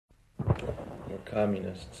were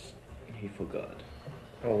communists. He forgot.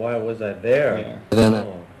 Oh, why was I there? Yeah.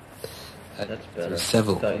 Oh, that's better.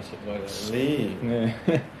 Several. I thought you said, why did I leave? Yeah.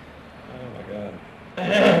 Oh my God.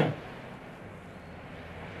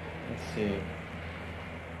 Let's see.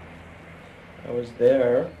 I was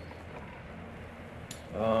there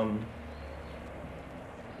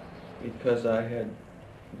because I had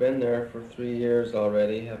been there for 3 years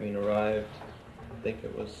already, having arrived, I think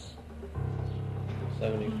it was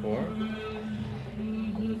 74?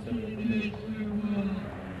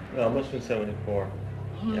 No, it must have been 74.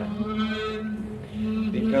 Yeah.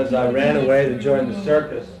 Because I ran away to join the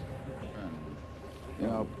circus. You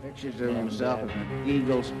know, pictures of himself as an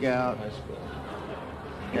Eagle Scout, High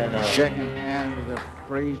school. shaking hands with a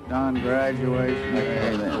priest on graduation and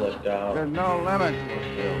everything. Flipped out. There's no limit.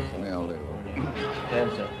 Well,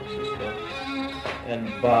 and San Francisco. And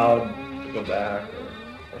vowed to go back,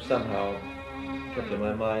 or somehow kept in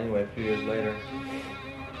my mind anyway a few years later.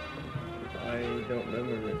 I don't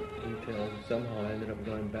remember the details. Somehow I ended up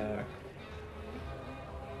going back.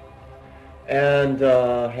 And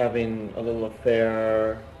having a little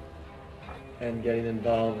affair and getting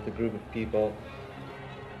involved with a group of people,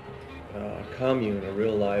 a commune, a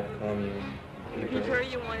real live commune. People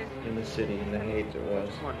in the city, in the Heights it was. I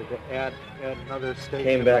just wanted to add another statement.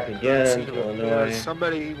 Came back again to Illinois.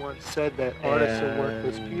 Somebody once said that artists are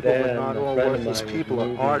worthless people, but not all worthless people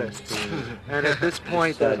are artists. And at this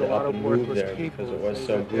point, there's a lot of worthless people because it was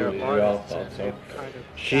so good. We all artists. felt so.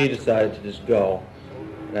 She decided to just go,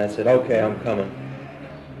 and I said, "Okay, I'm coming."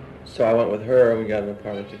 So I went with her, and we got an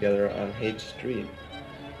apartment together on Haight Street,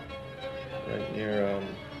 right near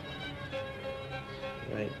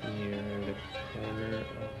the corner of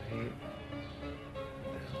Haight.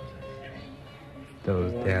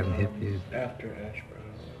 Those damn hippies After Ashborough.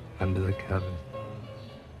 under the covers.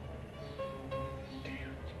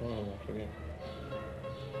 Damn, I forget.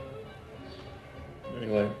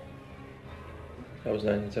 Anyway, that was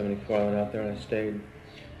 1974. I went out there and I stayed.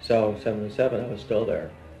 So 77, I was still there.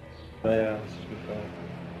 Oh yeah, this is before.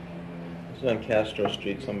 This was on Castro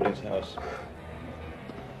Street, somebody's house.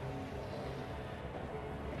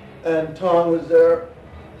 And Tong was there.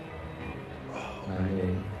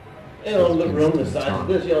 In a little room the size of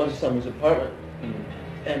this, just somebody's apartment.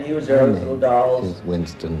 And he was there with little dolls. Is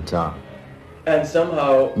Winston Tong. And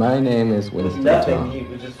somehow, My name is with Winston nothing, Tong. he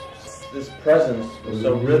was just, this presence was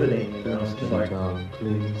so riveting, you know. It's Winston like, Tong,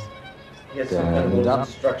 please. he had some kind of little Stand up.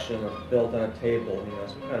 construction built on a table,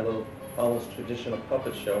 some kind of little, almost traditional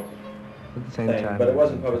puppet show At the same thing. time, But it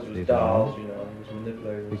wasn't puppets, it Steve was dolls, Allen he was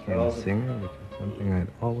manipulating those became a dolls. singer, which is something I'd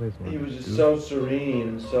always wanted He to was do. just so serene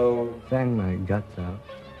and so Sang my guts out.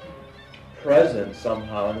 present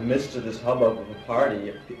somehow in the midst of this hubbub of a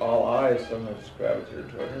party. All eyes somehow just gravitated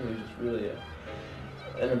toward him. He was just really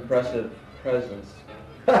an impressive presence.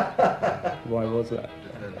 Why was that?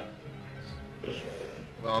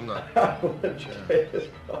 Well, I'm not. I wouldn't try as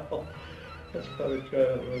well. Let's probably try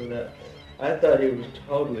to remember that. I thought he was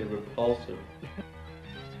totally repulsive.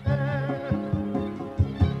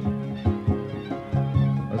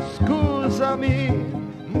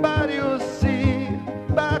 Scusami, but you see,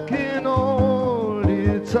 back in old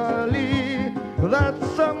Italy,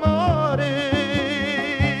 that's Amore.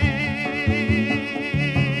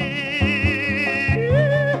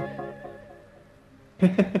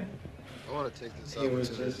 I want to take this He was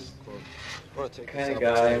opportunity just to quote. I want to take kind this of guy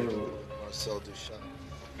opportunity who, to quote Marcel Duchamp.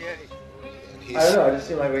 And he's, I don't know, it just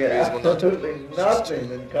seemed like we had he's one of the- absolutely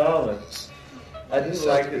nothing in common. I didn't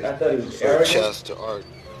like it. I thought he was for arrogant. chess to art,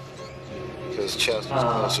 because chess was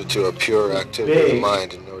Ah, closer to a pure activity of the big.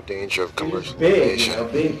 mind and no danger of He was big,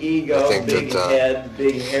 commercialization. big ego, I think big that, head,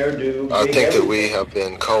 big hairdo, I big think that we everything. have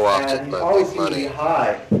been And co-opted he by always big seemed to be money,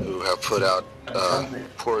 high. who have put out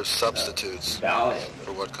poor substitutes Valiant.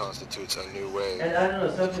 for what constitutes a new way. And I don't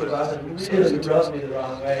know, something about him really rubbed me the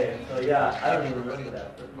wrong way. And so, yeah, I don't even remember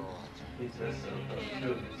that. But he says so.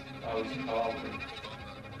 Truth. I was called.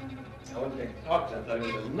 I wouldn't think he talked. I thought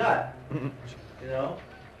he was a nut.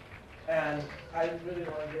 And I didn't really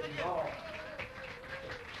want to get involved.